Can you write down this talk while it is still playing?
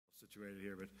situated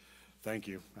here, but thank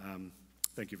you.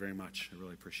 Thank you very much. I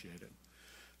really appreciate it.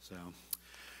 So,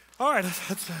 all right,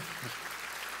 let's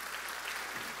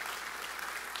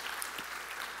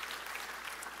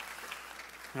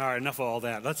all right, enough of all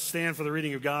that. Let's stand for the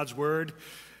reading of God's Word.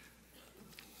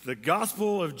 The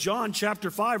Gospel of John, chapter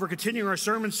 5. We're continuing our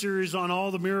sermon series on all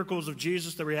the miracles of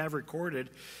Jesus that we have recorded.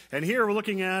 And here we're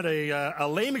looking at a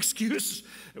lame excuse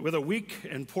with a weak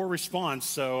and poor response.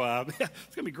 So it's going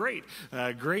to be great.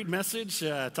 Great message,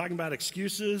 talking about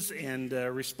excuses and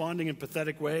responding in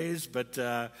pathetic ways.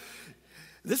 But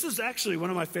this is actually one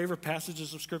of my favorite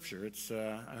passages of Scripture. It's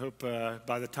I hope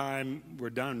by the time we're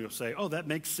done, you'll say, oh, that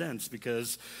makes sense,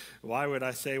 because why would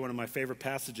I say one of my favorite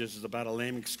passages is about a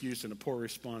lame excuse and a poor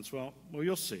response? Well,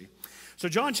 you'll see. So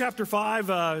John chapter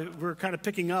 5, we're kind of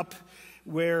picking up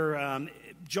where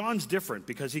John's different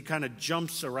because he kind of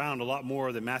jumps around a lot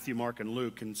more than Matthew, Mark, and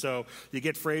Luke. And so you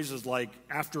get phrases like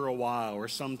after a while or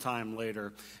sometime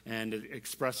later, and it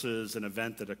expresses an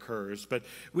event that occurs. But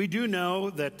we do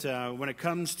know that when it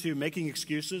comes to making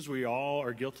excuses, we all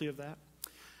are guilty of that.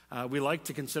 We like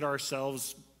to consider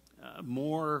ourselves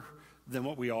more than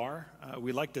what we are.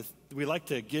 We like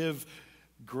to give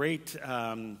great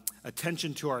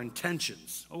attention to our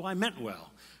intentions. Oh, I meant well.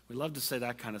 We love to say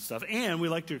that kind of stuff. And we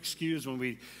like to excuse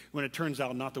when it turns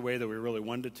out not the way that we really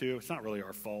wanted it to. It's not really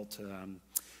our fault.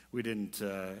 We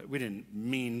didn't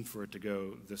mean for it to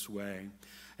go this way.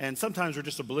 And sometimes we're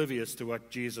just oblivious to what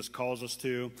Jesus calls us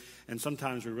to. And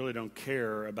sometimes we really don't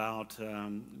care about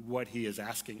what he is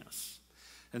asking us.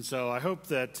 And so I hope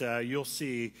that you'll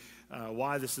see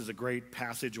why this is a great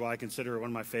passage, why I consider it one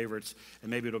of my favorites, and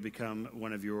maybe it'll become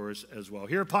one of yours as well.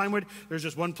 Here at Pinewood, there's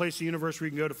just one place in the universe where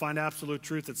you can go to find absolute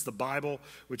truth. It's the Bible,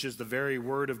 which is the very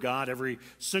Word of God. Every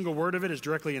single word of it is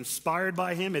directly inspired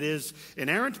by Him. It is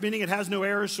inerrant, meaning it has no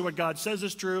errors, so what God says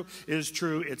is true.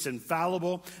 It's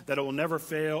infallible, that it will never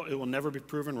fail. It will never be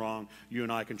proven wrong. You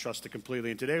and I can trust it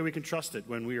completely, and today we can trust it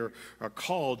when we are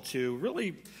called to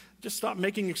really just stop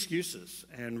making excuses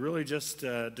and really just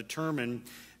determine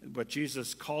what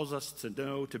Jesus calls us to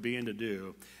know, to be, and to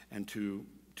do, and to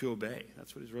obey.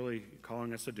 That's what he's really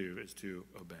calling us to do, is to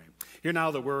obey. Hear now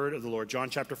the word of the Lord.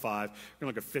 John chapter 5. We're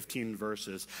going to look at 15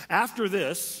 verses. After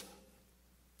this,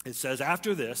 it says,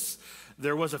 after this,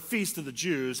 there was a feast of the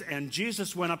Jews, and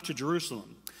Jesus went up to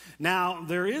Jerusalem. Now,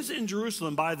 there is in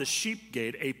Jerusalem by the sheep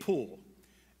gate a pool,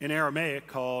 in Aramaic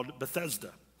called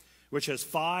Bethesda, which has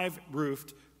 5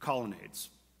 roofed colonnades.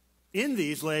 In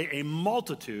these lay a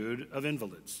multitude of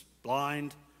invalids,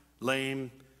 blind,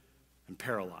 lame, and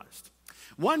paralyzed.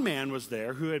 One man was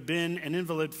there who had been an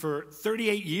invalid for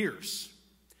 38 years.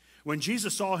 When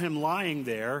Jesus saw him lying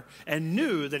there and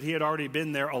knew that he had already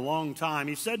been there a long time,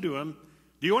 he said to him,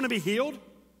 "Do you want to be healed?"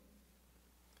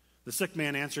 The sick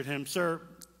man answered him, "Sir,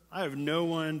 I have no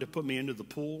one to put me into the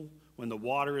pool when the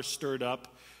water is stirred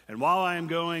up, and while I am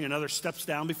going, another steps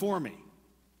down before me."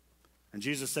 And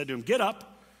Jesus said to him, "Get up,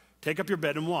 take up your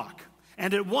bed and walk."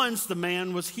 And at once the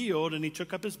man was healed, and he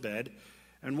took up his bed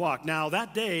and walked. Now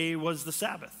that day was the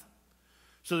Sabbath.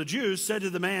 So the Jews said to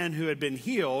the man who had been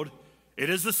healed, "It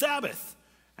is the Sabbath,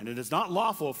 and it is not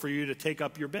lawful for you to take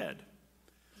up your bed."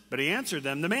 But he answered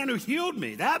them, "The man who healed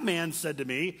me, that man said to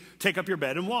me, 'Take up your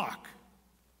bed and walk.'"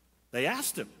 They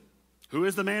asked him, "Who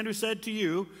is the man who said to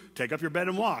you, 'Take up your bed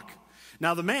and walk'?"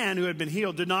 Now the man who had been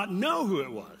healed did not know who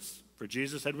it was, for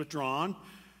Jesus had withdrawn,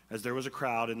 as there was a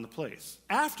crowd in the place.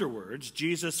 Afterwards,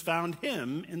 Jesus found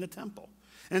him in the temple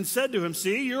and said to him,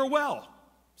 "See, you're well.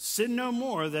 Sin no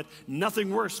more, that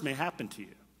nothing worse may happen to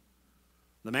you."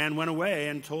 The man went away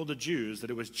and told the Jews that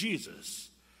it was Jesus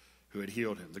who had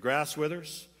healed him. The grass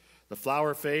withers, the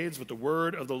flower fades, but the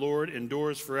word of the Lord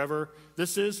endures forever.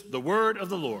 This is the word of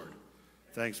the Lord.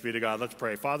 Thanks be to God. Let's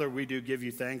pray. Father, we do give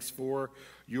you thanks for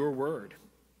your word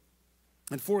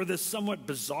and for this somewhat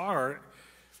bizarre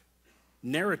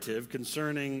narrative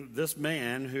concerning this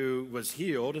man who was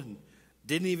healed and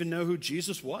didn't even know who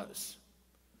Jesus was,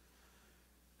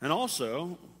 and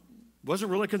also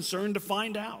wasn't really concerned to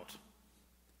find out.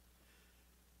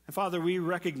 And Father, we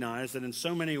recognize that in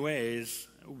so many ways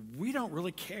we don't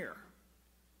really care,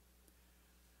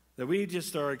 that we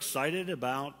just are excited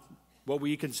about what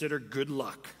we consider good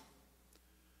luck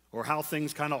or how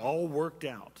things kind of all worked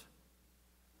out,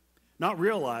 not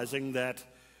realizing that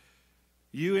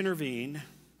you intervene,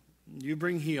 you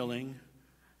bring healing,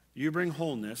 you bring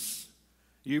wholeness,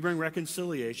 you bring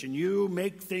reconciliation, you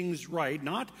make things right,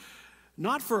 not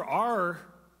for our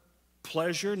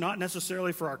pleasure, not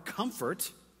necessarily for our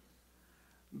comfort,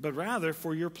 but rather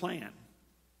for your plan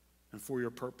and for your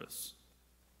purpose.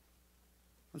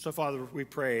 And so, Father, we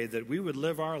pray that we would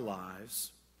live our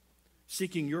lives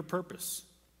seeking your purpose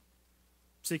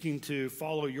seeking to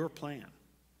follow your plan.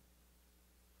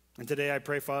 And today I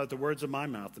pray, Father, that the words of my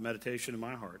mouth, the meditation of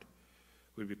my heart,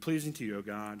 would be pleasing to you, O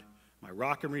God, my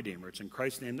rock and redeemer. It's in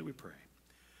Christ's name that we pray.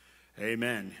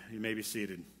 Amen. You may be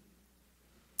seated.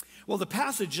 Well, the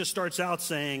passage just starts out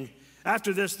saying,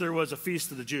 after this, there was a feast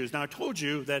of the Jews. Now, I told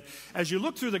you that as you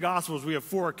look through the Gospels, we have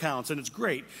 4 accounts, and it's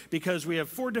great because we have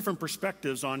 4 different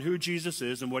perspectives on who Jesus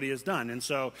is and what he has done. And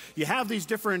so you have these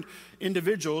different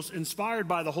individuals inspired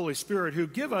by the Holy Spirit who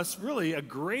give us really a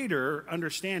greater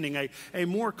understanding, a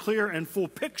more clear and full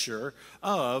picture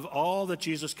of all that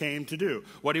Jesus came to do,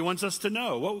 what he wants us to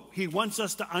know, what he wants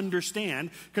us to understand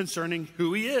concerning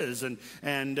who he is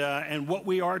and what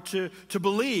we are to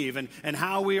believe and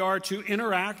how we are to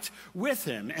interact with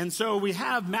him. And so we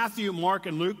have Matthew, Mark,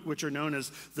 and Luke, which are known as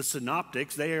the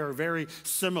synoptics. They are very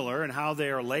similar in how they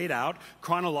are laid out.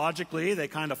 Chronologically, they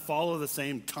kind of follow the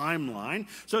same timeline.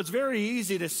 So it's very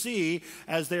easy to see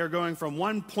as they are going from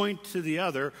one point to the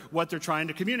other what they're trying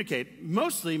to communicate.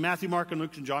 Mostly Matthew, Mark, and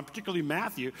Luke, and John, particularly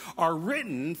Matthew, are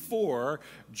written for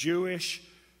Jewish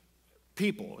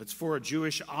people. It's for a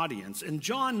Jewish audience. And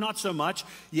John, not so much.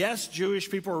 Yes, Jewish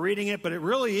people are reading it, but it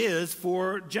really is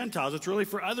for Gentiles. It's really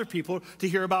for other people to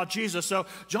hear about Jesus. So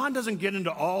John doesn't get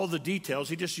into all the details.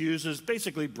 He just uses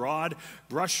basically broad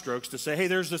brushstrokes to say, hey,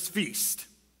 there's this feast.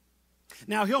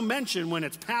 Now, he'll mention when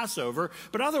it's Passover,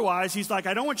 but otherwise, he's like,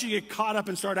 I don't want you to get caught up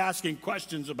and start asking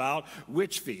questions about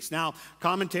which feast. Now,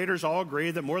 commentators all agree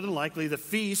that more than likely the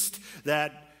feast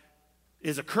that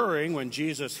is occurring when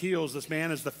Jesus heals this man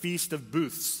is the Feast of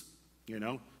Booths. You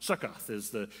know, Sukkoth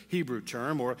is the Hebrew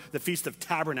term, or the Feast of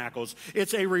Tabernacles.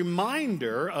 It's a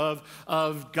reminder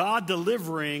of God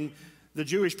delivering the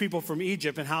Jewish people from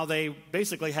Egypt and how they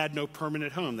basically had no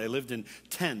permanent home. They lived in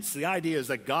tents. The idea is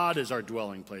that God is our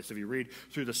dwelling place. If you read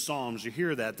through the Psalms, you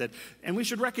hear that, and we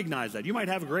should recognize that. You might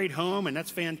have a great home, and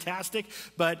that's fantastic,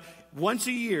 but once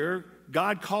a year,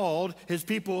 God called his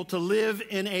people to live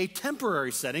in a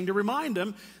temporary setting to remind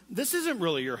them, this isn't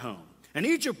really your home. And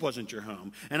Egypt wasn't your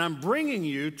home. And I'm bringing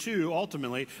you to,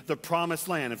 ultimately, the promised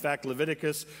land. In fact,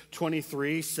 Leviticus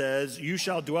 23 says, you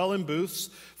shall dwell in booths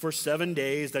for 7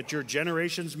 days, that your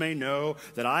generations may know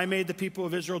that I made the people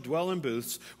of Israel dwell in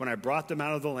booths when I brought them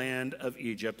out of the land of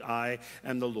Egypt. I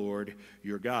am the Lord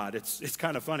your God. It's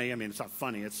kind of funny. I mean, it's not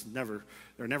funny. There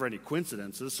are never any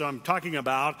coincidences. So I'm talking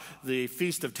about the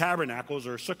Feast of Tabernacles,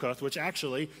 or Sukkoth, which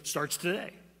actually starts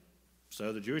today.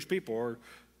 So the Jewish people are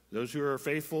those who are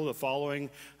faithful to following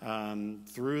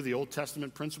through the Old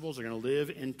Testament principles are going to live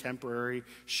in temporary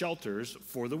shelters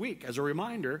for the week. As a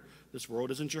reminder, this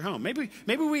world isn't your home. Maybe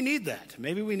we need that.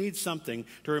 Maybe we need something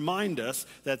to remind us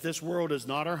that this world is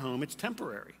not our home. It's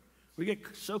temporary. We get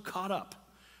so caught up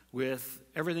with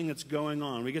everything that's going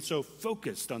on. We get so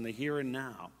focused on the here and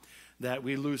now that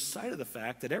we lose sight of the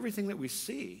fact that everything that we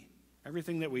see,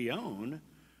 everything that we own,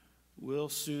 will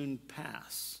soon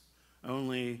pass.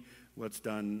 Only what's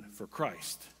done for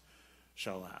Christ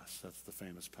shall last. That's the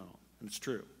famous poem, and it's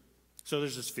true. So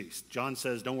there's this feast. John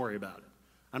says, don't worry about it.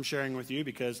 I'm sharing with you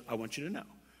because I want you to know,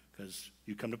 because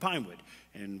you come to Pinewood,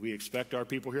 and we expect our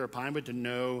people here at Pinewood to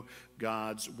know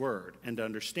God's word and to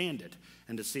understand it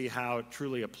and to see how it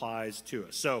truly applies to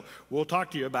us. So we'll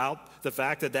talk to you about the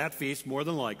fact that that feast, more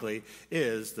than likely,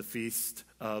 is the Feast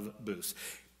of Booths.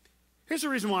 Here's the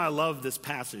reason why I love this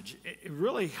passage. It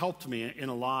really helped me in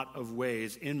a lot of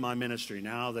ways in my ministry.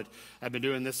 Now that I've been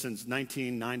doing this since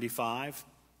 1995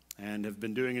 and have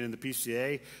been doing it in the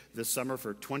PCA this summer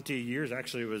for 20 years.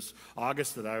 Actually, it was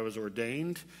August that I was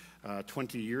ordained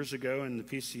 20 years ago in the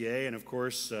PCA. And, of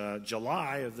course,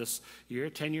 July of this year,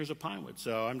 10 years of Pinewood.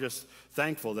 So I'm just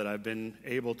thankful that I've been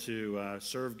able to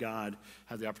serve God,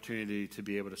 have the opportunity to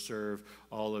be able to serve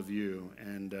all of you.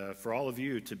 And for all of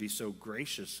you to be so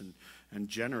gracious and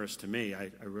generous to me. I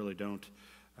really don't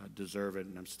deserve it,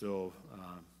 and I'm still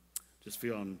just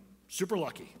feeling super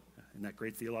lucky, in that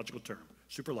great theological term,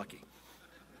 super lucky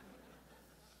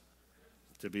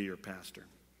to be your pastor.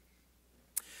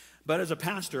 But as a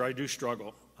pastor, I do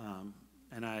struggle,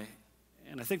 and I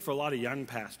think for a lot of young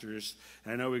pastors,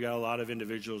 and I know we got a lot of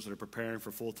individuals that are preparing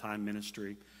for full-time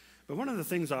ministry, but one of the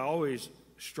things I always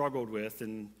struggled with,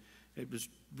 and it was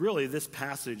really this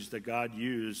passage that God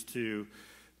used to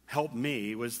help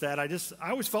me, was that I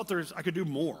always felt I could do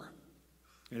more.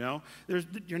 You know,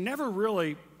 you're never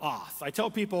really off. I tell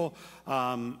people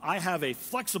I have a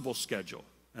flexible schedule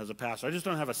as a pastor. I just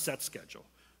don't have a set schedule.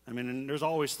 I mean, and there's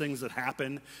always things that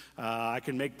happen. I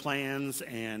can make plans,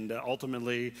 and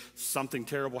ultimately something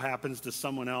terrible happens to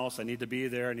someone else. I need to be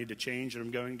there. I need to change what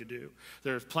I'm going to do.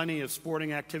 There's plenty of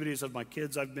sporting activities of my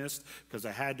kids I've missed because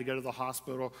I had to go to the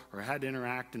hospital or I had to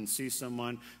interact and see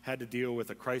someone, had to deal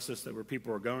with a crisis that where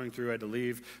people were going through. I had to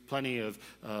leave. Plenty of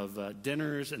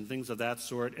dinners and things of that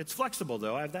sort. It's flexible,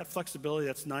 though. I have that flexibility.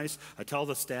 That's nice. I tell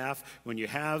the staff, when you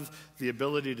have the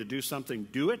ability to do something,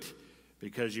 do it.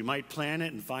 Because you might plan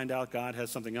it and find out God has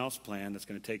something else planned that's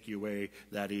going to take you away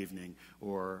that evening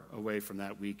or away from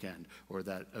that weekend or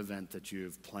that event that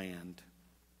you've planned.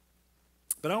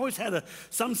 But I always had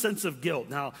some sense of guilt.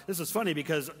 Now, this is funny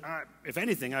because, if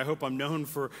anything, I hope I'm known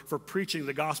for preaching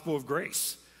the gospel of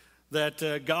grace.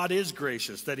 That God is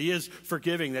gracious, that he is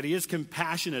forgiving, that he is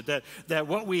compassionate, that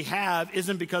what we have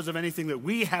isn't because of anything that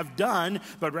we have done,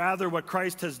 but rather what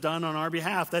Christ has done on our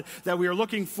behalf, that we are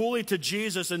looking fully to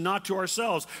Jesus and not to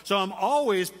ourselves. So I'm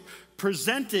always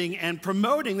presenting and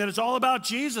promoting that it's all about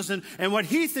Jesus and what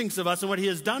he thinks of us and what he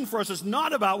has done for us. It's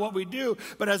not about what we do,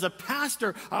 but as a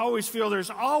pastor, I always feel there's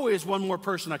always one more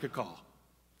person I could call.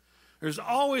 There's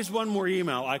always one more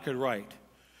email I could write.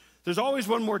 There's always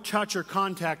one more touch or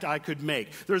contact I could make.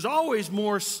 There's always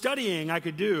more studying I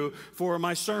could do for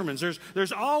my sermons.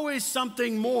 There's always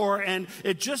something more, and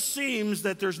it just seems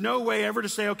that there's no way ever to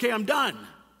say, okay, I'm done.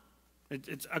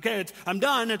 I'm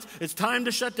done. It's time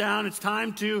to shut down. It's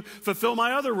time to fulfill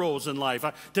my other roles in life.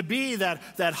 To be that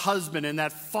husband and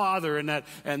that father and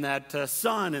that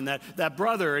son and that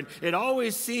brother. And it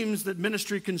always seems that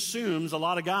ministry consumes a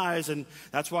lot of guys, and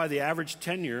that's why the average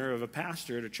tenure of a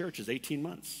pastor at a church is 18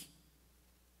 months.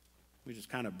 We just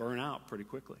kind of burn out pretty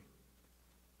quickly.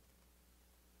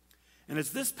 And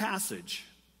it's this passage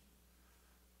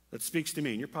that speaks to me.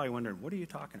 And you're probably wondering, what are you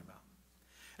talking about?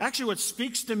 Actually, what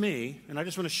speaks to me, and I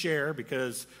just want to share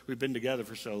because we've been together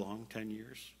for so long, 10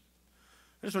 years.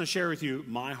 I just want to share with you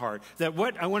my heart. That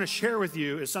what I want to share with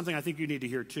you is something I think you need to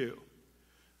hear too.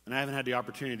 And I haven't had the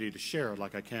opportunity to share it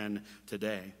like I can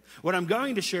today. What I'm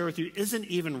going to share with you isn't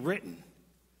even written.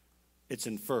 It's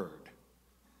inferred.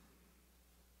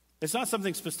 It's not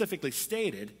something specifically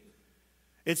stated.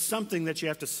 It's something that you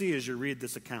have to see as you read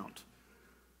this account.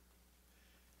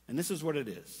 And this is what it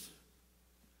is.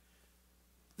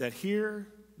 That here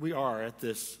we are at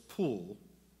this pool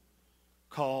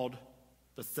called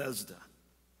Bethesda.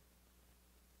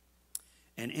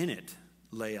 And in it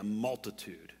lay a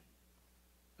multitude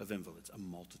of invalids, a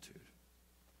multitude.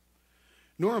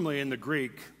 Normally in the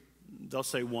Greek, they'll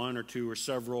say one or two or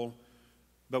several.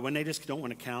 But when they just don't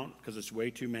want to count because it's way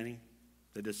too many,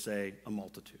 they just say a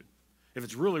multitude. If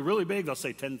it's really, really big, they'll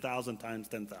say 10,000 times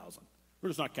 10,000. We're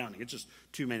just not counting. It's just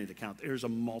too many to count. There's a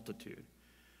multitude.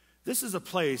 This is a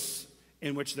place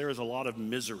in which there is a lot of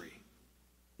misery,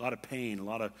 a lot of pain, a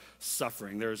lot of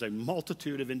suffering. There is a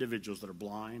multitude of individuals that are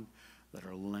blind, that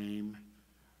are lame,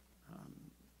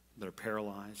 that are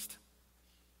paralyzed.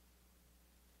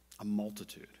 A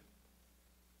multitude.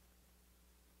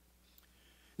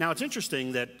 Now, it's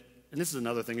interesting that, and this is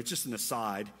another thing, it's just an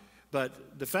aside,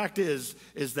 but the fact is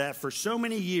that for so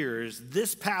many years,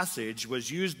 this passage was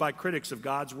used by critics of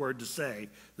God's word to say,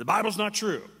 the Bible's not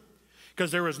true,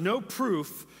 because there was no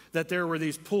proof that there were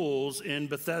these pools in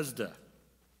Bethesda.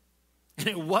 And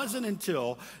it wasn't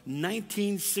until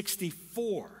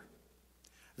 1964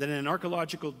 that in an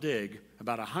archaeological dig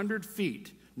about 100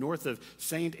 feet north of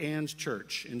St. Anne's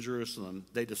Church in Jerusalem,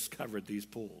 they discovered these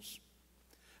pools.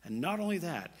 And not only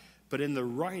that, but in the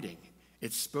writing,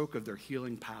 it spoke of their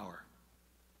healing power.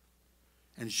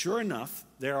 And sure enough,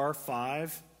 there are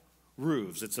 5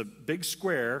 roofs. It's a big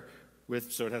square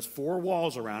so it has 4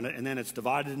 walls around it, and then it's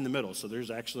divided in the middle. So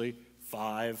there's actually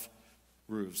 5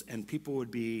 roofs. And people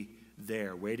would be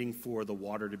there waiting for the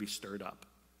water to be stirred up.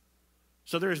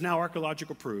 So there is now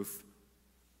archaeological proof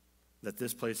that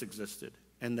this place existed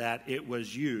and that it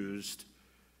was used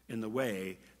in the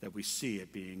way that we see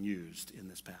it being used in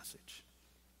this passage.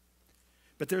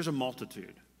 But there's a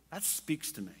multitude. That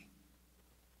speaks to me.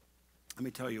 Let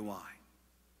me tell you why.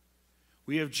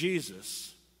 We have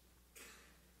Jesus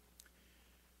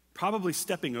probably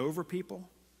stepping over people,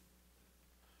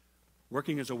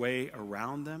 working his way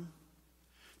around them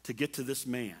to get to this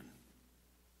man.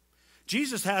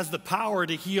 Jesus has the power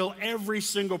to heal every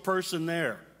single person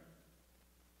there.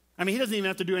 I mean, he doesn't even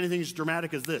have to do anything as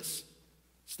dramatic as this.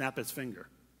 Snap his finger.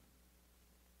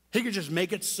 He could just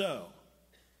make it so.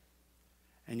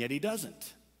 And yet he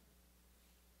doesn't.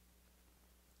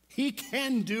 He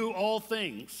can do all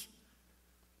things.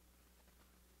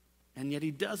 And yet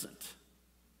he doesn't.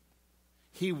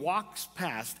 He walks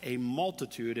past a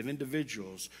multitude of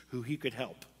individuals who he could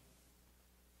help.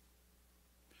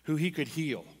 who he could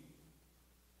heal,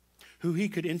 who he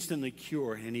could instantly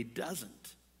cure, and he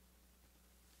doesn't.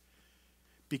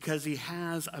 Because he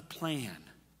has a plan.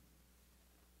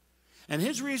 And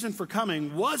his reason for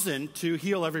coming wasn't to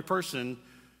heal every person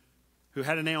who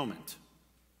had an ailment.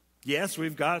 Yes,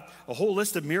 we've got a whole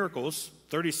list of miracles,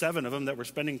 37 of them that we're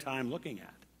spending time looking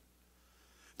at.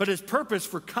 But his purpose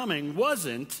for coming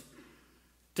wasn't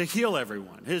to heal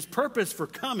everyone. His purpose for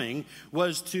coming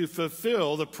was to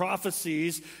fulfill the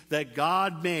prophecies that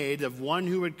God made of one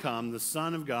who would come, the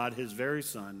Son of God, his very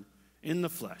Son, in the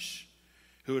flesh,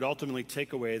 who would ultimately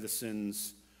take away the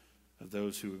sins of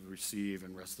those who would receive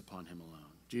and rest upon him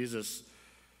alone. Jesus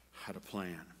had a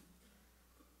plan.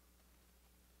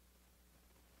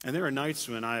 And there are nights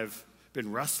when I've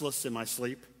been restless in my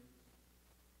sleep.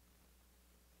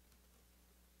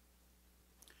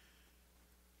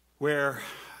 Where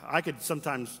I could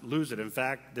sometimes lose it. In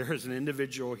fact, there is an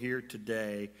individual here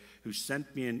today who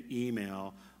sent me an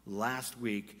email last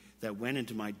week that went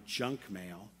into my junk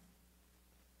mail.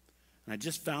 And I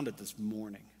just found it this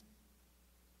morning.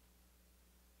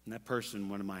 And that person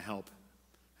wanted my help.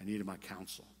 I needed my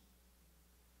counsel.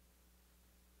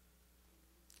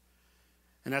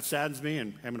 And that saddens me,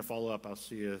 and I'm going to follow up. I'll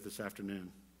see you this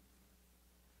afternoon.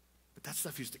 But that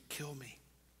stuff used to kill me.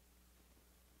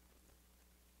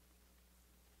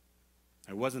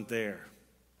 I wasn't there.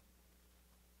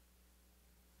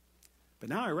 But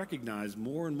now I recognize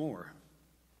more and more.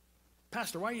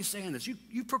 Pastor, why are you saying this?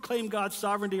 You proclaim God's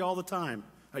sovereignty all the time.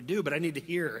 I do, but I need to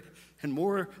hear it. And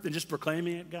more than just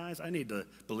proclaiming it, guys, I need to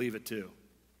believe it too.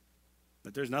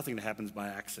 That there's nothing that happens by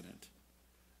accident.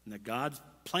 And that God's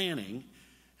planning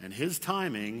and his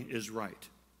timing is right.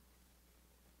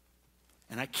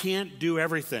 And I can't do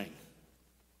everything.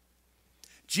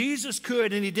 Jesus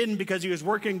could, and he didn't because he was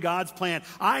working God's plan.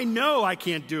 I know I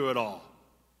can't do it all.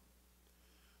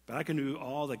 But I can do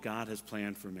all that God has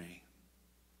planned for me.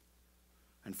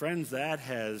 And friends, that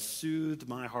has soothed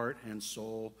my heart and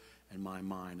soul and my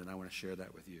mind, and I want to share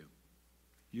that with you.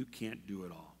 You can't do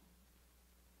it all.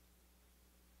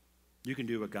 You can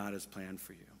do what God has planned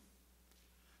for you.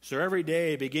 So every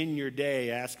day, begin your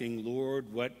day asking,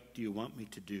 Lord, what do you want me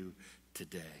to do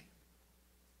today?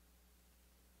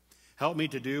 Help me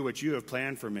to do what you have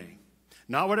planned for me.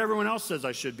 Not what everyone else says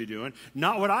I should be doing.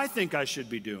 Not what I think I should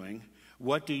be doing.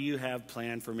 What do you have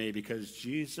planned for me? Because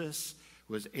Jesus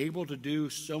was able to do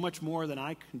so much more than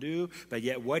I can do, but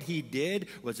yet what he did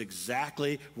was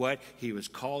exactly what he was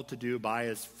called to do by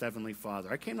his heavenly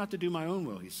Father. I came not to do my own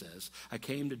will, he says. I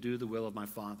came to do the will of my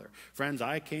Father. Friends,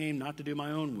 I came not to do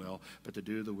my own will, but to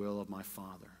do the will of my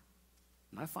Father.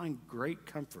 And I find great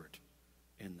comfort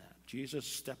in that. Jesus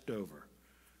stepped over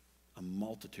a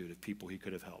multitude of people he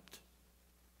could have helped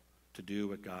to do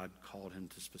what God called him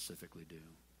to specifically do.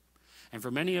 And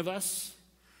for many of us,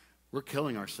 we're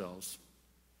killing ourselves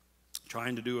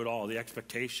trying to do it all. The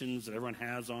expectations that everyone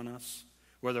has on us,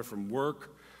 whether from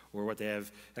work or what they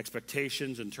have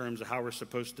expectations in terms of how we're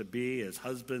supposed to be as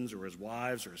husbands or as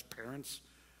wives or as parents.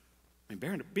 I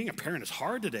mean, being a parent is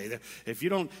hard today. If you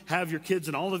don't have your kids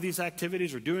in all of these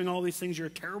activities or doing all these things, you're a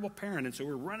terrible parent. And so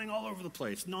we're running all over the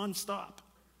place, nonstop,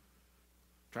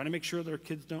 trying to make sure that our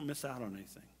kids don't miss out on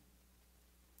anything.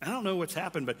 I don't know what's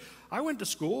happened, but I went to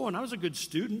school and I was a good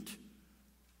student.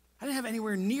 I didn't have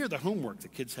anywhere near the homework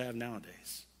that kids have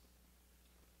nowadays.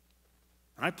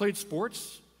 And I played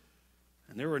sports,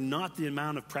 and there were not the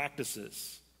amount of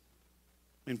practices.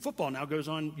 I mean, football now goes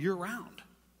on year-round.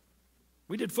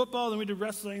 We did football, then we did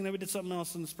wrestling, then we did something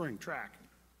else in the spring, track.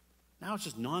 Now it's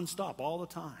just nonstop all the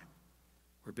time.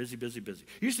 We're busy, busy, busy.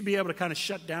 You used to be able to kind of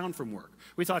shut down from work.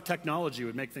 We thought technology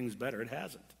would make things better. It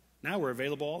hasn't. Now we're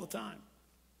available all the time.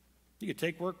 You could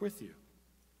take work with you.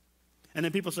 And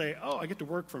then people say, oh, I get to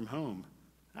work from home.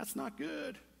 That's not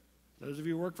good. Those of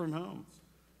you who work from home.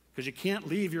 Because you can't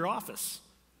leave your office.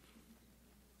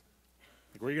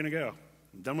 Like, where are you going to go?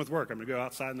 I'm done with work. I'm going to go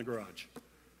outside in the garage.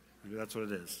 Maybe that's what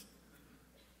it is.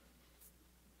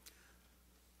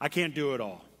 I can't do it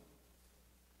all.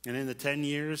 And in the 10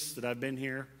 years that I've been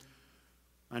here,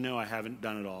 I know I haven't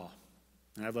done it all.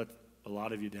 And I've let a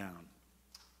lot of you down.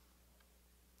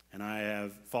 And I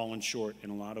have fallen short in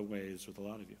a lot of ways with a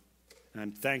lot of you. And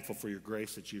I'm thankful for your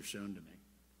grace that you've shown to me.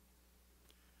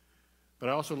 But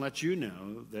I also let you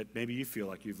know that maybe you feel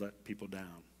like you've let people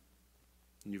down.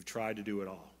 And you've tried to do it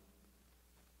all.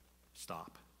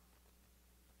 Stop.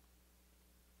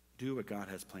 Do what God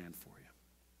has planned for you.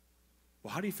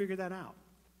 Well, how do you figure that out?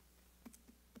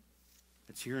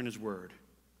 It's here in his word.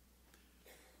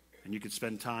 And you could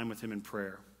spend time with him in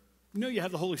prayer. You know you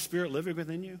have the Holy Spirit living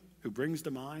within you who brings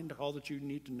to mind all that you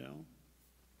need to know.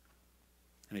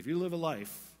 And if you live a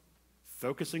life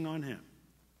focusing on him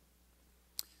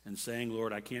and saying,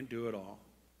 Lord, I can't do it all.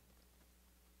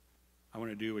 I want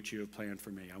to do what you have planned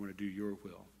for me. I want to do your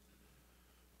will.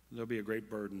 There'll be a great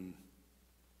burden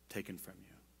taken from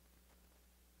you.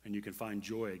 And you can find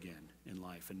joy again in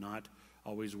life and not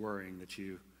always worrying that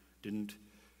you didn't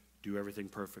do everything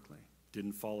perfectly,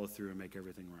 didn't follow through and make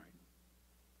everything right.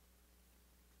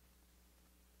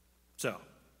 So,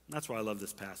 that's why I love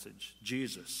this passage.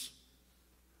 Jesus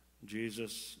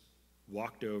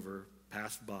walked over,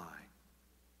 passed by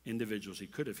individuals he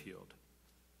could have healed,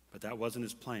 but that wasn't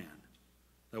his plan.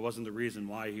 That wasn't the reason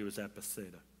why he was at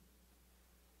Bethsaida.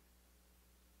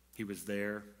 He was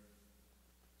there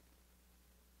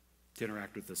to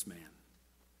interact with this man.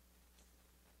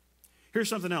 Here's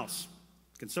something else.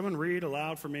 Can someone read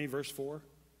aloud for me verse 4?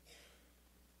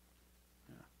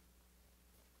 Yeah.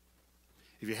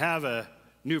 If you have a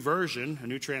new version, a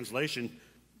new translation,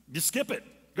 just skip it.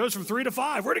 It goes from 3 to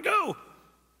 5. Where'd it go?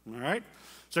 All right.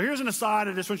 So here's an aside.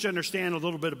 I just want you to understand a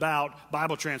little bit about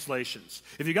Bible translations.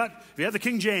 If you have the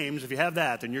King James, if you have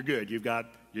that, then you're good. You've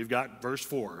got verse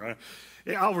 4.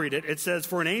 I'll read it. It says,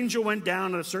 "For an angel went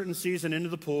down at a certain season into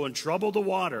the pool and troubled the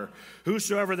water.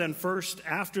 Whosoever then first,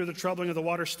 after the troubling of the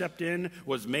water, stepped in,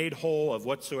 was made whole of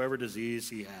whatsoever disease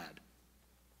he had."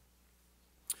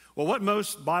 Well, what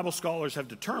most Bible scholars have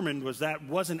determined was that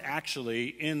wasn't actually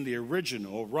in the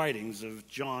original writings of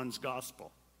John's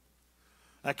gospel.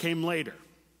 That came later.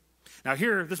 Now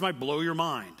here, this might blow your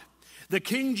mind. The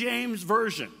King James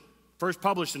Version, first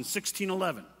published in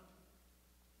 1611.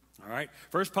 All right,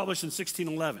 first published in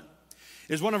 1611,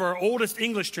 is one of our oldest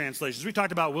English translations. We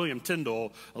talked about William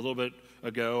Tyndale a little bit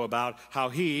ago about how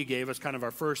he gave us kind of our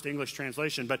first English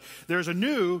translation. But there's a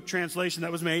new translation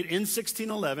that was made in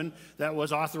 1611 that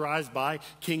was authorized by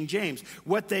King James.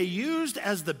 What they used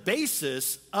as the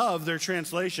basis of their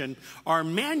translation are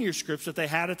manuscripts that they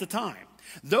had at the time.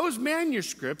 Those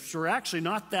manuscripts were actually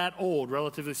not that old,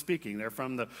 relatively speaking. They're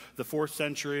from the 4th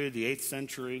century, the 8th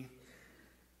century.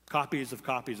 Copies of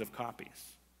copies of copies.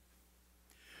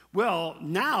 Well,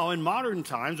 now in modern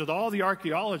times, with all the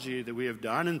archaeology that we have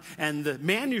done and the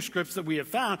manuscripts that we have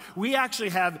found, we actually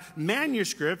have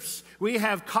manuscripts, we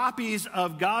have copies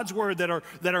of God's word that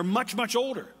are much, much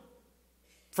older.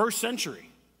 1st century.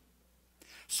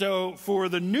 So for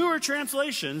the newer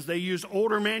translations, they use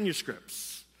older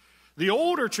manuscripts. The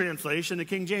older translation, the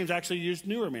King James, actually used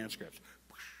newer manuscripts.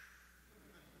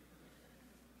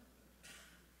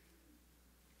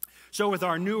 So with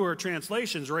our newer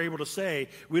translations, we're able to say,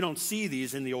 we don't see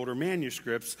these in the older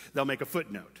manuscripts. They'll make a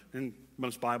footnote. And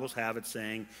most Bibles have it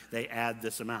saying they add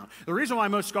this amount. The reason why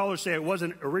most scholars say it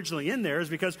wasn't originally in there is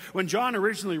because when John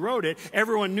originally wrote it,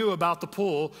 everyone knew about the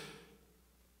pool.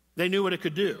 They knew what it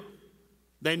could do.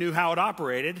 They knew how it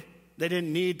operated. They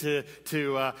didn't need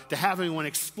to have anyone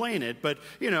explain it. But,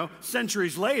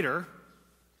 centuries later,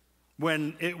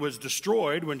 when it was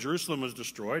destroyed, when Jerusalem was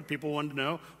destroyed, people wanted to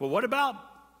know, well, what about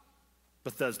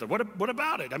Bethesda? What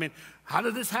about it? I mean, how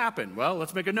did this happen? Well,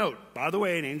 let's make a note. By the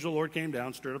way, an angel of the Lord came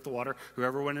down, stirred up the water.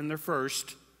 Whoever went in there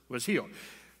first was healed.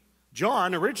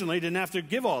 John originally didn't have to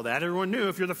give all that. Everyone knew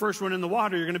if you're the first one in the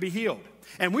water, you're going to be healed.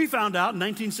 And we found out in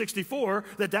 1964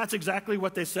 that that's exactly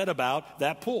what they said about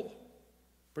that pool.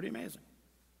 Pretty amazing.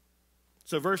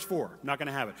 So verse 4, not going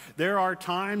to have it. There are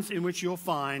times in which you'll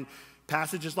find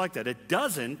passages like that. It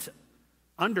doesn't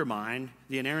undermine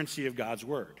the inerrancy of God's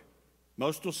word.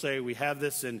 Most will say we have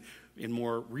this in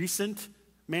more recent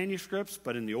manuscripts,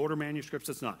 but in the older manuscripts,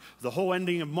 it's not. The whole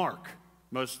ending of Mark,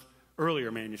 most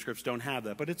earlier manuscripts don't have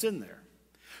that, but it's in there.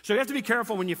 So you have to be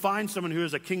careful when you find someone who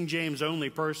is a King James only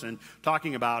person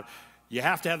talking about you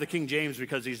have to have the King James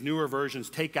because these newer versions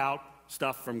take out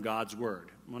stuff from God's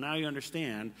word. Well, now you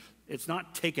understand it's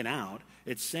not taken out.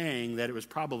 It's saying that it was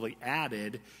probably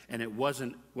added and it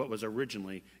wasn't what was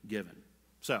originally given.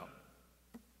 So,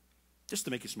 just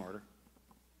to make you smarter.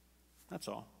 That's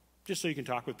all. Just so you can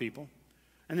talk with people.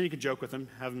 And then you can joke with them,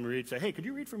 have them read, say, hey, could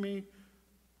you read for me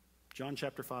John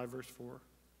chapter 5, verse 4? Or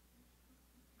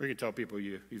you can tell people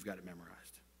you've got it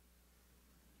memorized.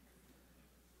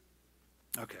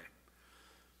 Okay.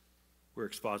 We're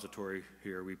expository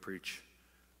here. We preach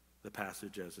the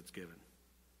passage as it's given.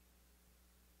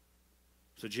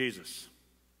 So Jesus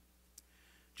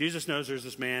knows there's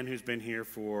this man who's been here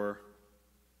for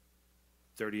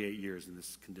 38 years in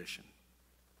this condition.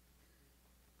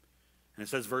 And it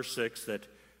says, verse 6, that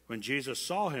when Jesus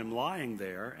saw him lying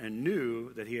there and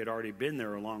knew that he had already been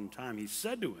there a long time, he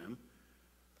said to him,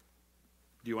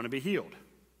 do you want to be healed?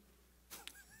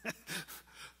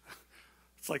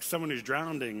 It's like someone who's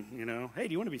drowning, Hey,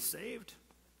 do you want to be saved?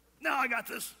 No, I got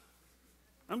this.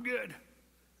 I'm good.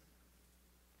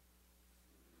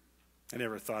 I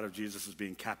never thought of Jesus as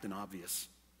being Captain Obvious.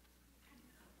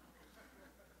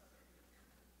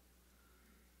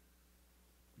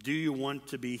 Do you want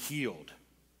to be healed?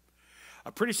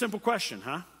 A pretty simple question,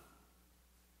 huh?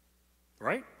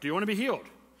 Right? Do you want to be healed?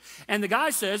 And the guy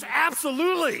says,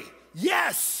 absolutely,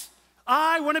 yes,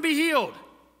 I want to be healed.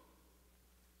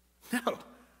 No.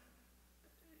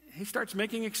 He starts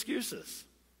making excuses.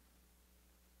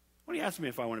 What are you asking me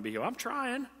if I want to be healed? I'm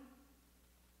trying.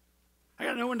 I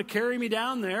got no one to carry me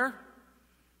down there.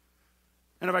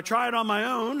 And if I try it on my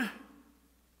own,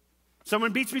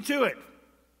 someone beats me to it.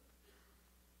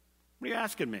 What are you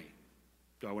asking me?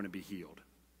 Do I want to be healed?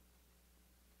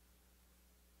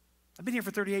 I've been here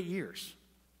for 38 years.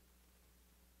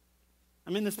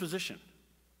 I'm in this position.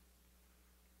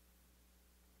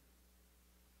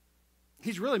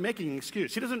 He's really making an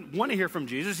excuse. He doesn't want to hear from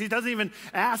Jesus. He doesn't even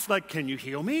ask, like, can you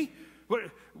heal me?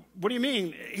 What do you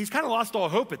mean? He's kind of lost all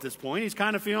hope at this point. He's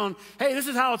kind of feeling, hey, this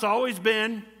is how it's always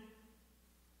been.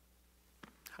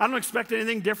 I don't expect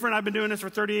anything different. I've been doing this for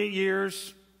 38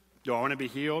 years. Do I want to be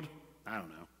healed? I don't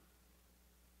know.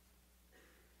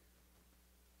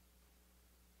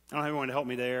 I don't have anyone to help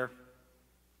me there.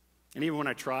 And even when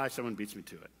I try, someone beats me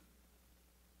to it.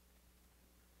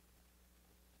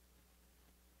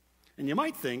 And you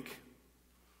might think,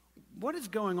 what is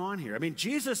going on here? I mean,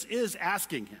 Jesus is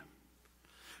asking him,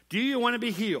 do you want to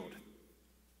be healed?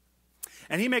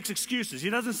 And he makes excuses. He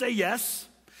doesn't say yes.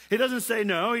 He doesn't say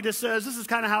no. He just says, this is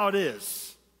kind of how it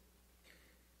is.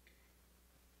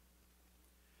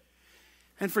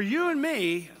 And for you and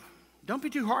me, don't be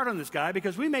too hard on this guy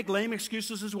because we make lame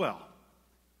excuses as well.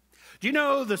 Do you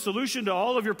know the solution to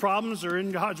all of your problems are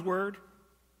in God's Word?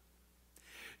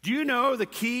 Do you know the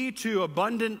key to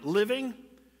abundant living,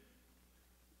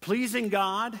 pleasing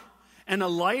God, and a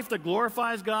life that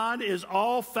glorifies God is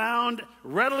all found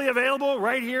readily available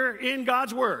right here in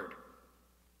God's Word?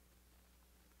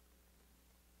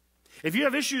 If you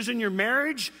have issues in your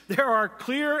marriage, there are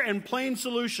clear and plain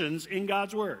solutions in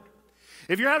God's Word.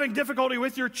 If you're having difficulty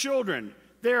with your children,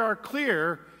 there are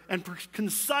clear and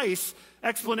concise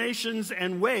explanations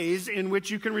and ways in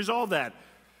which you can resolve that.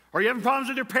 Are you having problems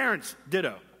with your parents?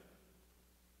 Ditto.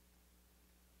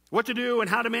 What to do and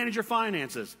how to manage your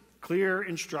finances? Clear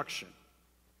instruction.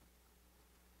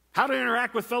 How to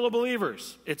interact with fellow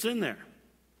believers? It's in there.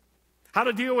 How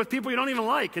to deal with people you don't even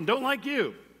like and don't like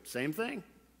you? Same thing.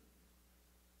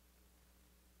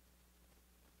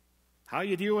 How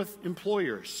you deal with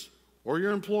employers or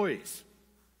your employees?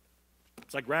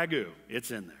 It's like ragu.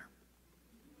 It's in there.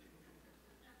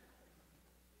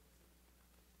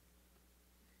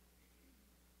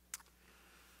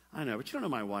 I know, but you don't know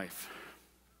my wife.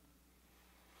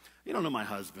 You don't know my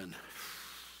husband.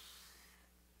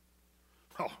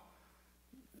 Oh,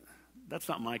 that's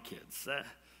not my kids.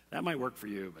 That might work for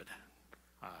you, but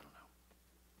I don't know.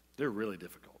 They're really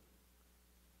difficult.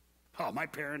 Oh, my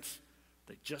parents,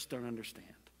 they just don't understand.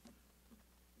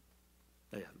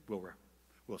 Yeah,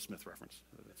 Will Smith reference.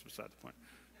 That's beside the point.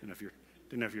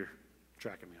 Didn't know if you're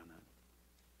tracking me on that.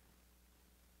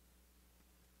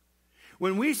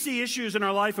 When we see issues in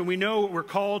our life and we know what we're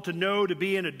called to know, to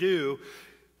be, and to do,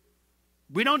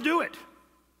 we don't do it.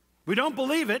 We don't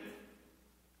believe it.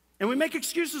 And we make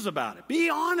excuses about it. Be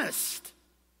honest.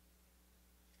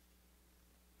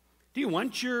 Do you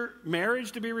want your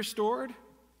marriage to be restored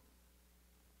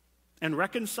and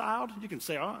reconciled? You can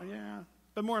say, oh, yeah.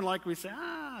 But more than likely we say,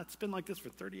 it's been like this for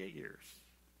 38 years.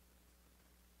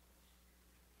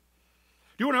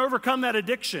 Do you want to overcome that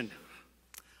addiction?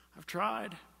 I've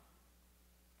tried.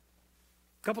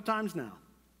 A couple times now.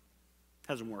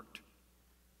 Hasn't worked.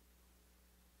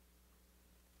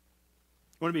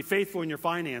 You want to be faithful in your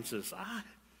finances?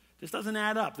 This doesn't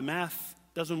add up. The math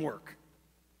doesn't work.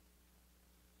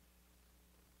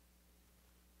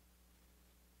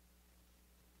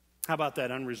 How about that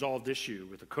unresolved issue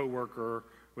with a coworker,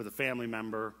 with a family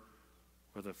member,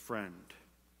 with a friend?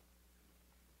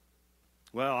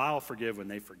 Well, I'll forgive when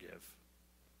they forgive.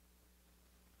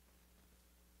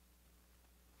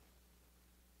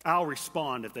 I'll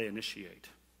respond if they initiate.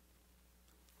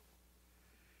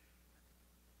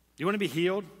 You want to be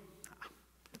healed?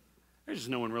 There's just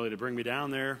no one really to bring me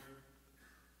down there.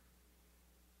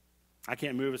 I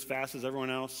can't move as fast as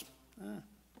everyone else.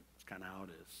 That's kind of how it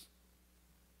is.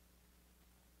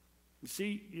 You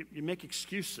see, you make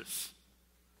excuses.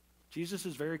 Jesus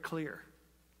is very clear.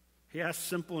 He asks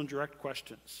simple and direct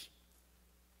questions.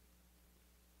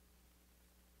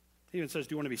 He even says,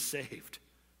 do you want to be saved?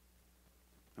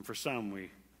 And for some,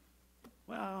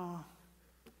 I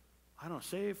don't know,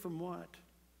 saved from what?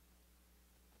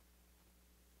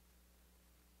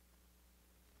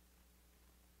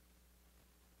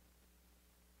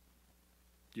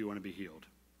 Do you want to be healed?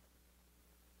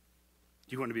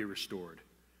 Do you want to be restored?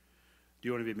 Do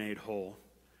you want to be made whole?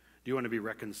 Do you want to be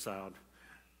reconciled?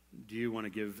 Do you want to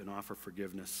give and offer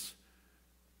forgiveness?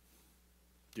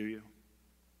 Do you?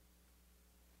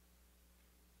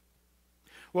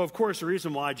 Well, of course, the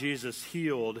reason why Jesus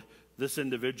healed this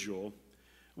individual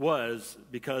was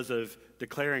because of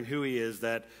declaring who he is,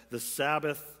 that the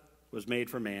Sabbath was made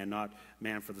for man, not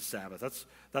man for the Sabbath.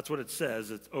 That's what it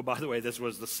says. Oh, by the way, this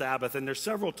was the Sabbath. And there's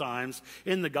several times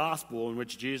in the gospel in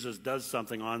which Jesus does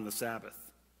something on the Sabbath.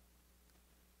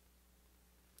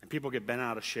 And people get bent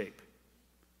out of shape.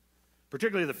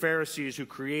 Particularly the Pharisees, who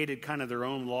created kind of their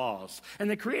own laws. And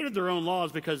they created their own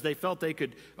laws because they felt they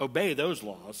could obey those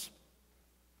laws.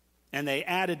 And they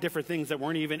added different things that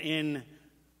weren't even in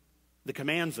the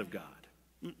commands of God.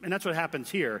 And that's what happens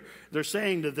here. They're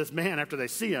saying to this man after they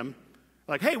see him,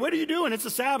 like, hey, what are you doing? It's the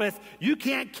Sabbath. You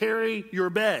can't carry your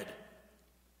bed.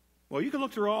 Well, you can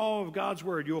look through all of God's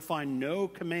word. You will find no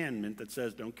commandment that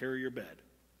says don't carry your bed.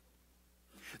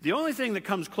 The only thing that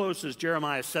comes close is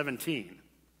Jeremiah 17.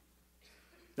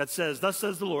 That says, thus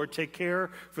says the Lord, take care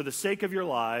for the sake of your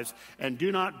lives, and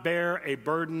do not bear a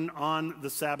burden on the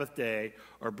Sabbath day,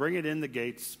 or bring it in the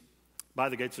gates, by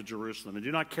the gates of Jerusalem. And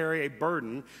do not carry a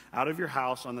burden out of your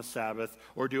house on the Sabbath,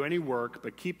 or do any work,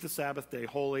 but keep the Sabbath day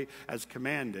holy as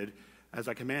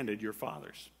I commanded your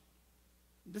fathers.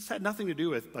 This had nothing to do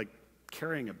with, like,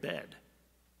 carrying a bed.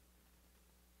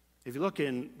 If you look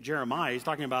in Jeremiah, he's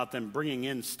talking about them bringing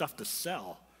in stuff to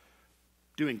sell,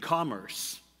 doing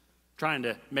commerce, trying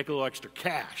to make a little extra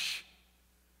cash.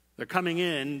 They're coming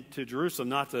in to Jerusalem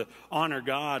not to honor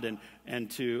God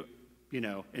and to,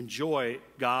 enjoy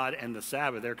God and the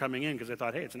Sabbath. They're coming in because they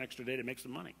thought, hey, it's an extra day to make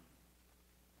some money.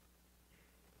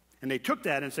 And they took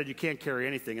that and said, you can't carry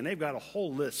anything. And they've got a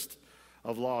whole list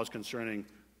of laws concerning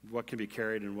what can be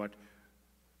carried and what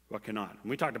cannot. And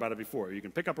we talked about it before. You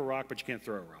can pick up a rock, but you can't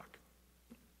throw a rock.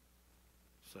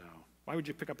 So why would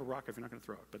you pick up a rock if you're not going to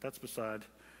throw it? But that's beside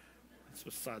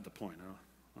the point. I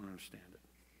don't understand it.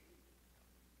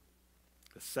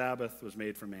 The Sabbath was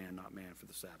made for man, not man for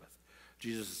the Sabbath.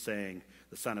 Jesus is saying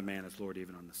the Son of Man is Lord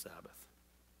even on the Sabbath.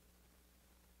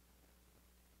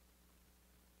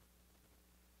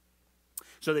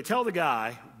 So they tell the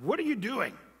guy, what are you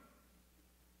doing?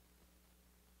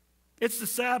 It's the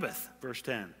Sabbath, verse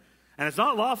 10. And it's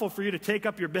not lawful for you to take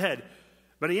up your bed.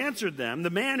 But he answered them, the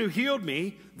man who healed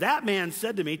me, that man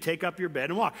said to me, take up your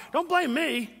bed and walk. Don't blame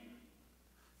me.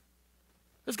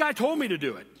 This guy told me to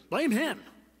do it. Blame him.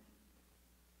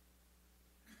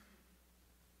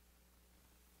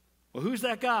 Well, who's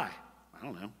that guy? I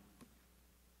don't know.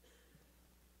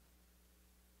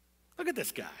 Look at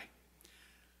this guy.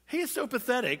 He is so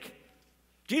pathetic.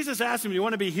 Jesus asked him, do you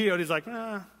want to be healed? He's like,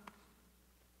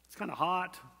 it's kind of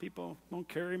hot. People won't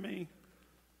carry me.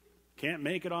 Can't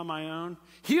make it on my own.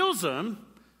 Heals him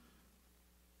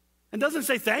and doesn't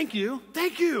say thank you.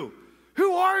 Thank you.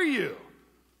 Who are you?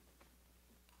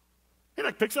 He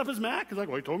picks up his mat. He's like,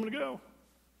 well, he told me to go.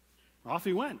 Off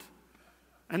he went.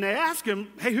 And they ask him,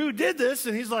 hey, who did this?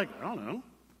 And he's like, I don't know.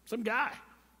 Some guy.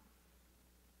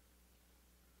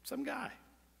 Some guy.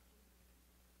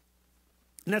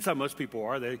 And that's how most people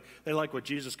are. They like what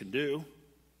Jesus can do.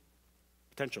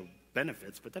 Potential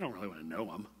benefits, but they don't really want to know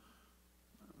him.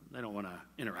 They don't want to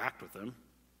interact with him.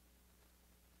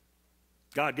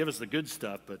 God, give us the good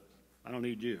stuff, but I don't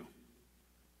need you.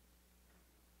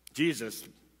 Jesus,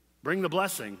 bring the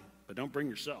blessing, but don't bring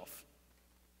yourself.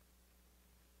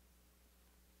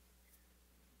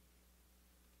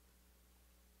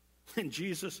 And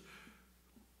Jesus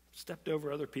stepped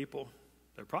over other people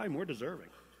that are probably more deserving.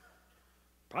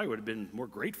 Probably would have been more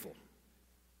grateful.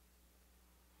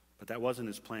 But that wasn't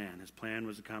his plan. His plan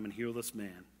was to come and heal this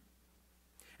man.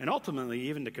 And ultimately,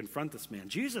 even to confront this man.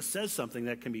 Jesus says something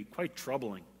that can be quite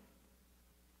troubling.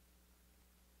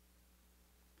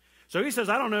 So he says,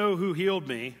 I don't know who healed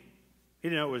me. He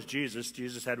didn't know it was Jesus.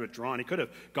 Jesus had withdrawn. He could have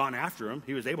gone after him.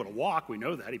 He was able to walk. We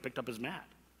know that. He picked up his mat.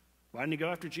 Why didn't he go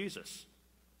after Jesus?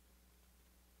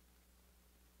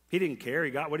 He didn't care.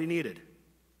 He got what he needed.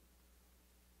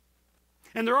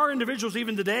 And there are individuals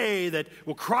even today that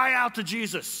will cry out to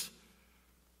Jesus.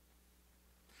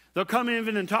 They'll come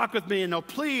in and talk with me and they'll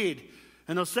plead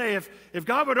and they'll say, if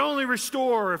God would only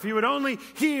restore, if he would only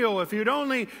heal, if he would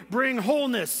only bring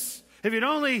wholeness, if he'd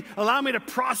only allow me to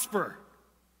prosper.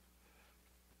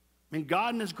 I mean,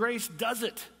 God in his grace does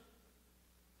it.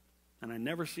 And I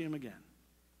never see him again.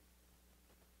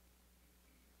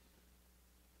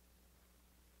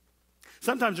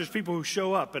 Sometimes there's people who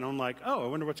show up and I'm like, oh, I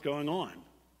wonder what's going on.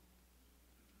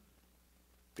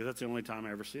 Because that's the only time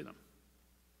I ever see them.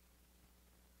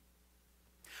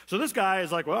 So this guy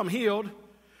is like, well, I'm healed.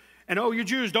 And oh, you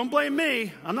Jews, don't blame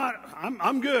me.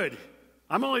 I'm good.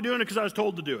 I'm only doing it because I was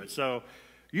told to do it. So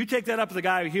you take that up to the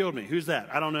guy who healed me. Who's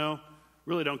that? I don't know.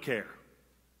 Really don't care.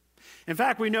 In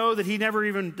fact, we know that he never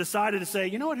even decided to say,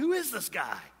 you know what, who is this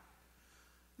guy?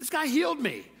 This guy healed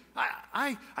me.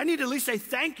 I need to at least say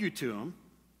thank you to him.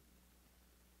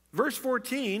 Verse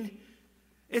 14,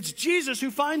 it's Jesus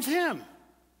who finds him.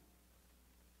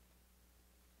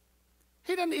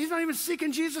 He's not even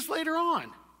seeking Jesus later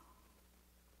on.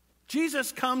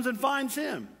 Jesus comes and finds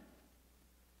him.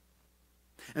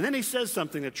 And then he says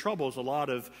something that troubles a lot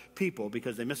of people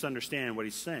because they misunderstand what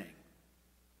he's saying.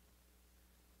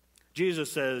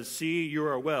 Jesus says, see, you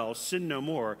are well, sin no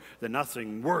more, that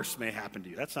nothing worse may happen to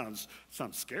you. That sounds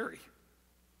scary.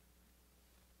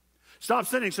 Stop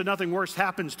sinning so nothing worse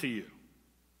happens to you.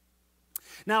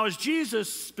 Now, is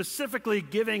Jesus specifically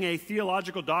giving a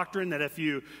theological doctrine that if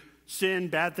you sin,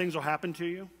 bad things will happen to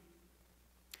you?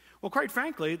 Well, quite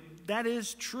frankly, that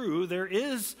is true. There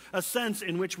is a sense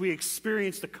in which we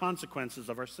experience the consequences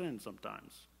of our sin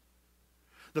sometimes.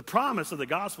 The promise of the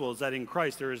gospel is that in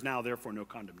Christ there is now therefore no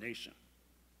condemnation.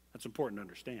 That's important to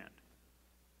understand.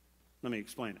 Let me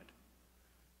explain it.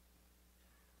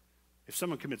 If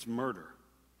someone commits murder,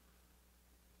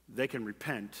 they can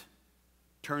repent,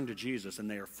 turn to Jesus, and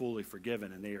they are fully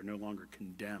forgiven, and they are no longer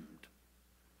condemned.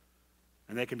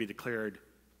 And they can be declared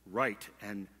right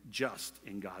and just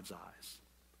in God's eyes.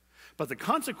 But the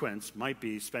consequence might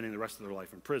be spending the rest of their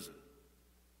life in prison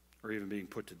or even being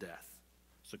put to death.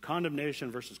 So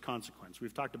condemnation versus consequence.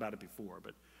 We've talked about it before,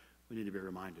 but we need to be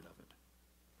reminded of it.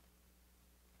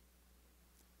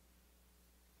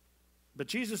 But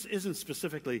Jesus isn't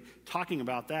specifically talking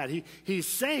about that. He's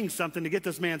saying something to get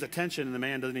this man's attention, and the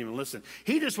man doesn't even listen.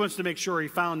 He just wants to make sure he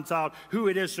finds out who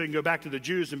it is so he can go back to the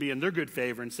Jews and be in their good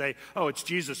favor and say, oh, it's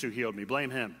Jesus who healed me. Blame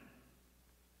him.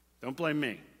 Don't blame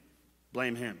me.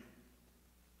 Blame him.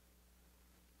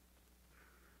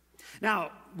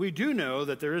 Now, we do know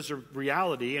that there is a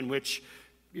reality in which,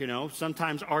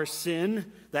 sometimes our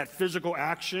sin, that physical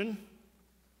action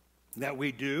that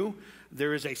we do,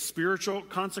 there is a spiritual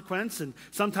consequence, and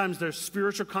sometimes their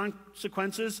spiritual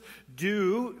consequences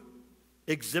do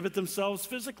exhibit themselves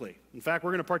physically. In fact,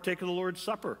 we're going to partake of the Lord's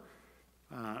Supper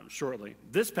shortly.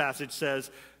 This passage says,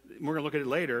 we're going to look at it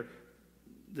later,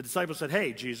 the disciples said,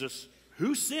 hey, Jesus,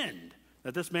 who sinned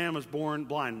that this man was born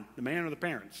blind, the man or the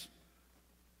parents?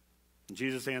 And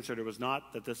Jesus answered, it was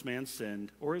not that this man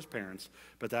sinned or his parents,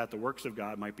 but that the works of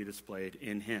God might be displayed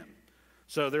in him.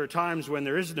 So there are times when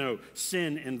there is no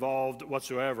sin involved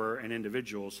whatsoever, and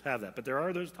individuals have that. But there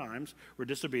are those times where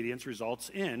disobedience results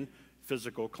in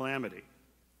physical calamity.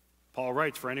 Paul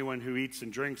writes, for anyone who eats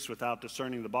and drinks without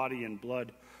discerning the body and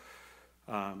blood,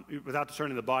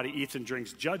 eats and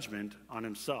drinks judgment on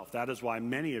himself. That is why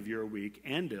many of you are weak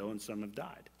and ill, and some have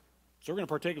died. So we're going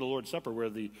to partake of the Lord's Supper where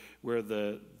the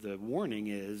warning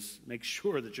is, make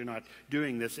sure that you're not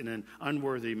doing this in an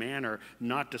unworthy manner,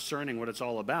 not discerning what it's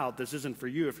all about. This isn't for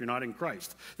you if you're not in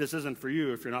Christ. This isn't for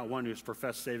you if you're not one who's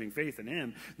professed saving faith in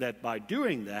him. That by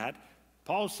doing that,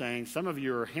 Paul's saying some of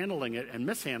you are handling it and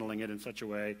mishandling it in such a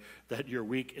way that you're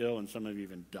weak, ill, and some of you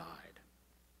even died.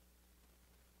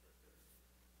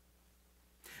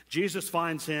 Jesus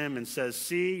finds him and says,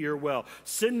 see, you're well.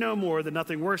 Sin no more, that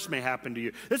nothing worse may happen to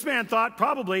you. This man thought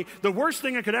probably the worst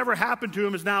thing that could ever happen to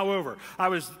him is now over. I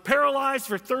was paralyzed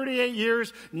for 38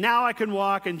 years. Now I can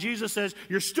walk. And Jesus says,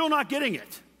 you're still not getting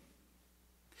it.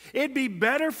 It'd be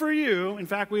better for you. In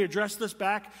fact, we addressed this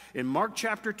back in Mark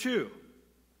chapter 2.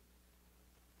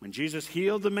 When Jesus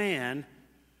healed the man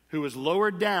who was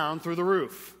lowered down through the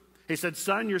roof. He said,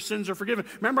 son, your sins are forgiven.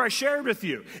 Remember, I shared with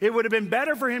you. It would have been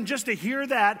better for him just to hear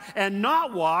that and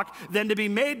not walk than to be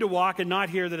made to walk and not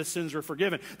hear that his sins were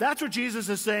forgiven. That's what Jesus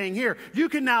is saying here. You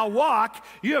can now walk.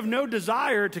 You have no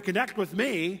desire to connect with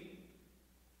me.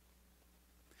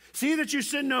 See that you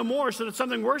sin no more so that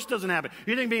something worse doesn't happen.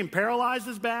 You think being paralyzed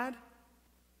is bad?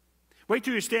 Wait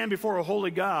till you stand before a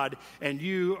holy God and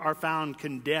you are found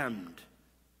condemned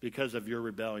because of your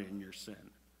rebellion, your sin.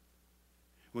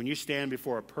 When you stand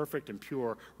before a perfect and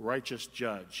pure, righteous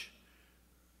judge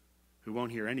who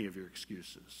won't hear any of your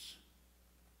excuses.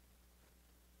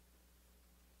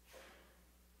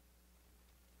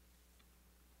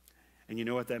 And you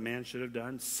know what that man should have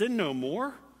done? Sin no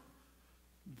more?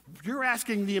 You're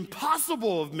asking the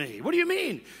impossible of me. What do you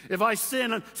mean? If I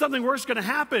sin, something worse is going to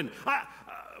happen.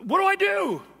 What do I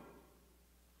do?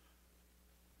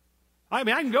 I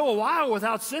mean, I can go a while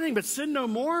without sinning, but sin no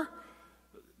more?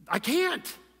 I can't.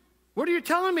 What are you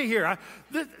telling me here?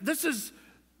 This is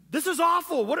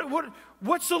awful.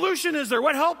 What solution is there?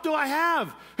 What help do I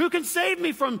have? Who can save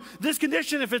me from this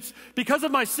condition? If it's because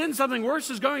of my sin, something worse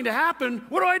is going to happen.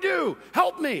 What do I do?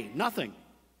 Help me. Nothing.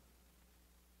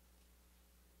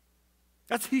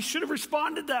 He should have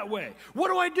responded that way. What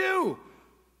do I do?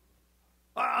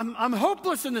 I'm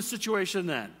hopeless in this situation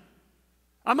then.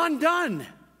 I'm undone.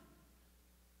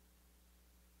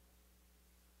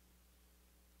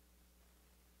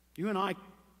 You and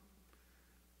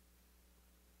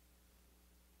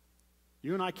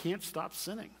I can't stop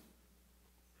sinning.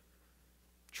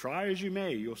 Try as you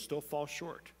may, you'll still fall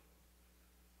short.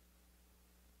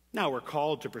 Now, we're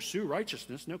called to pursue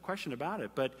righteousness, no question about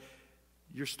it, but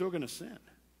you're still going to sin.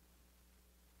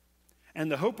 And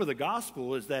the hope of the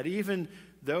gospel is that even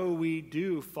though we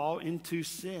do fall into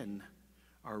sin,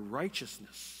 our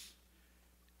righteousness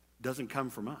doesn't come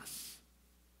from us.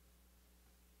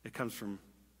 It comes from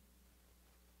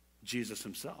Jesus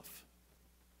himself.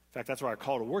 In fact, that's why our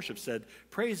call to worship said,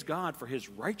 praise God for his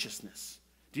righteousness.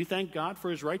 Do you thank God for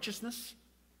his righteousness?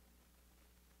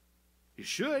 You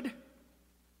should,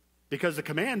 because the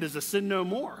command is to sin no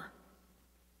more.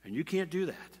 And you can't do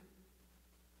that.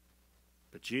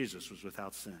 But Jesus was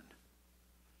without sin.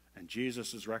 And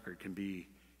Jesus' record can be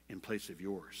in place of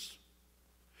yours.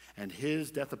 And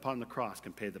his death upon the cross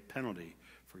can pay the penalty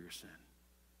for your sin.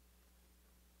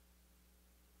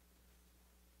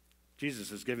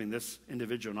 Jesus is giving this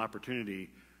individual an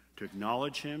opportunity to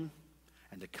acknowledge him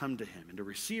and to come to him and to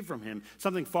receive from him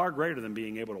something far greater than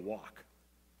being able to walk.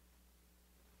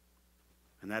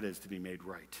 And that is to be made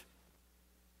right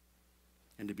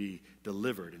and to be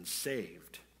delivered and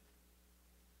saved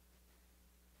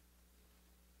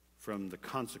from the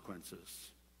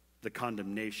consequences, the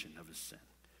condemnation of his sin.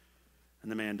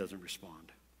 And the man doesn't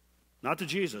respond. Not to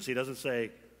Jesus. He doesn't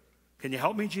say, can you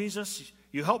help me, Jesus?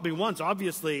 You helped me once.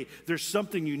 Obviously, there's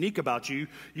something unique about you.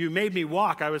 You made me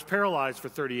walk. I was paralyzed for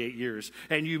 38 years.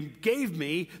 And you gave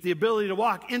me the ability to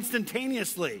walk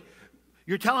instantaneously.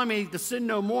 You're telling me to sin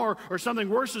no more or something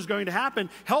worse is going to happen.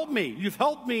 Help me. You've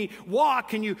helped me walk.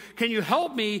 Can you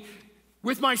help me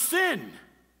with my sin?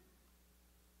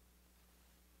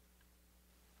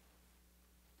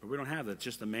 But we don't have that.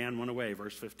 Just the man went away,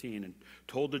 verse 15, and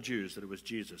told the Jews that it was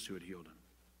Jesus who had healed him.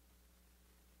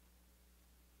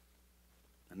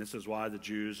 And this is why the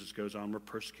Jews, as goes on, were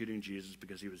persecuting Jesus,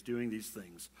 because he was doing these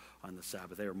things on the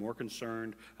Sabbath. They were more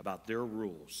concerned about their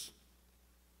rules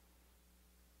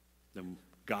than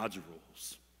God's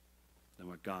rules, than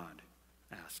what God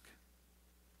asked.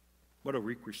 What a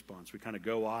weak response. We kind of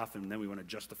go off and then we want to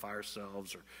justify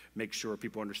ourselves or make sure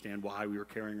people understand why we were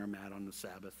carrying our mat on the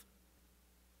Sabbath.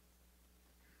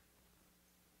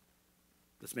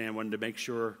 This man wanted to make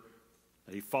sure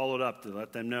that he followed up to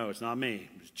let them know it's not me,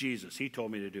 it was Jesus. He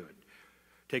told me to do it.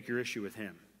 Take your issue with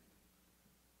him,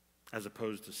 as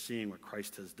opposed to seeing what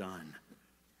Christ has done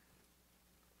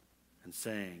and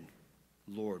saying,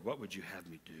 Lord, what would you have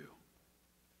me do?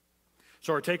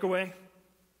 So our takeaway,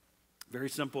 very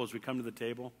simple as we come to the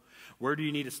table. Where do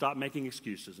you need to stop making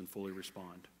excuses and fully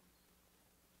respond?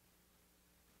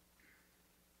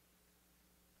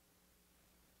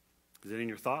 Is it in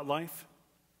your thought life?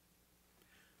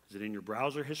 Is it in your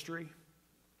browser history?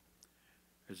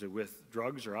 Is it with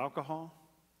drugs or alcohol?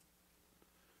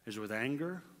 Is it with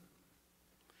anger?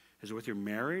 Is it with your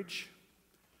marriage?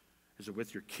 Is it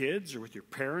with your kids or with your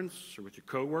parents or with your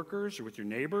coworkers or with your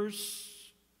neighbors?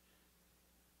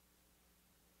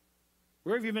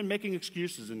 Where have you been making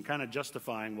excuses and kind of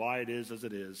justifying why it is as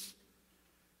it is?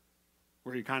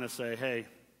 Where you kind of say, hey,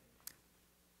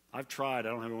 I've tried. I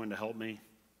don't have anyone to help me.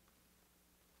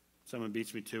 Someone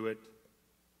beats me to it.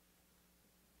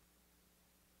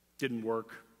 Didn't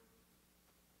work.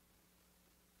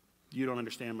 You don't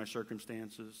understand my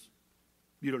circumstances.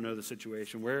 You don't know the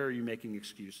situation. Where are you making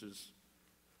excuses?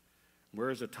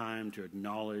 Where is a time to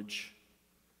acknowledge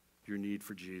your need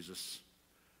for Jesus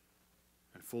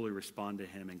and fully respond to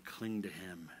him and cling to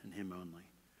him and him only?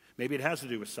 Maybe it has to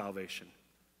do with salvation.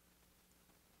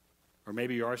 Or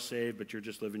maybe you are saved, but you're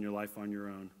just living your life on your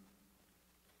own,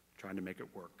 trying to make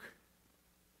it work.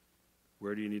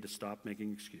 Where do you need to stop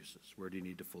making excuses? Where do you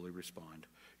need to fully respond?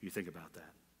 You think about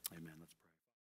that. Amen. Let's pray.